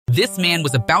This man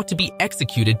was about to be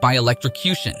executed by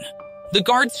electrocution. The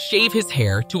guards shave his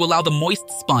hair to allow the moist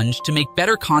sponge to make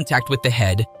better contact with the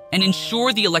head and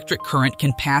ensure the electric current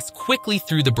can pass quickly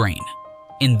through the brain.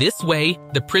 In this way,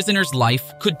 the prisoner's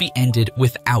life could be ended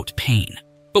without pain.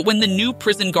 But when the new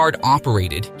prison guard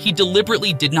operated, he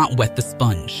deliberately did not wet the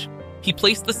sponge. He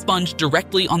placed the sponge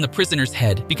directly on the prisoner's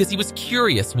head because he was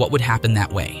curious what would happen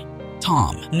that way.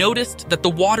 Tom noticed that the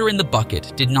water in the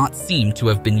bucket did not seem to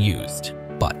have been used,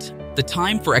 but the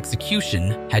time for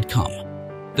execution had come.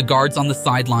 The guards on the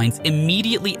sidelines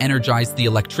immediately energized the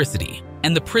electricity,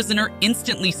 and the prisoner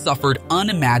instantly suffered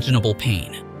unimaginable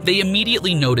pain. They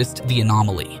immediately noticed the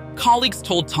anomaly. Colleagues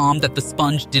told Tom that the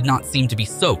sponge did not seem to be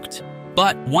soaked,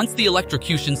 but once the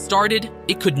electrocution started,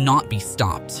 it could not be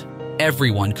stopped.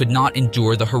 Everyone could not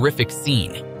endure the horrific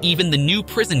scene, even the new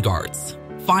prison guards.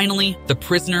 Finally, the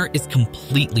prisoner is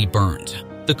completely burned.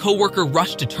 The coworker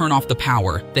rushed to turn off the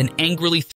power, then angrily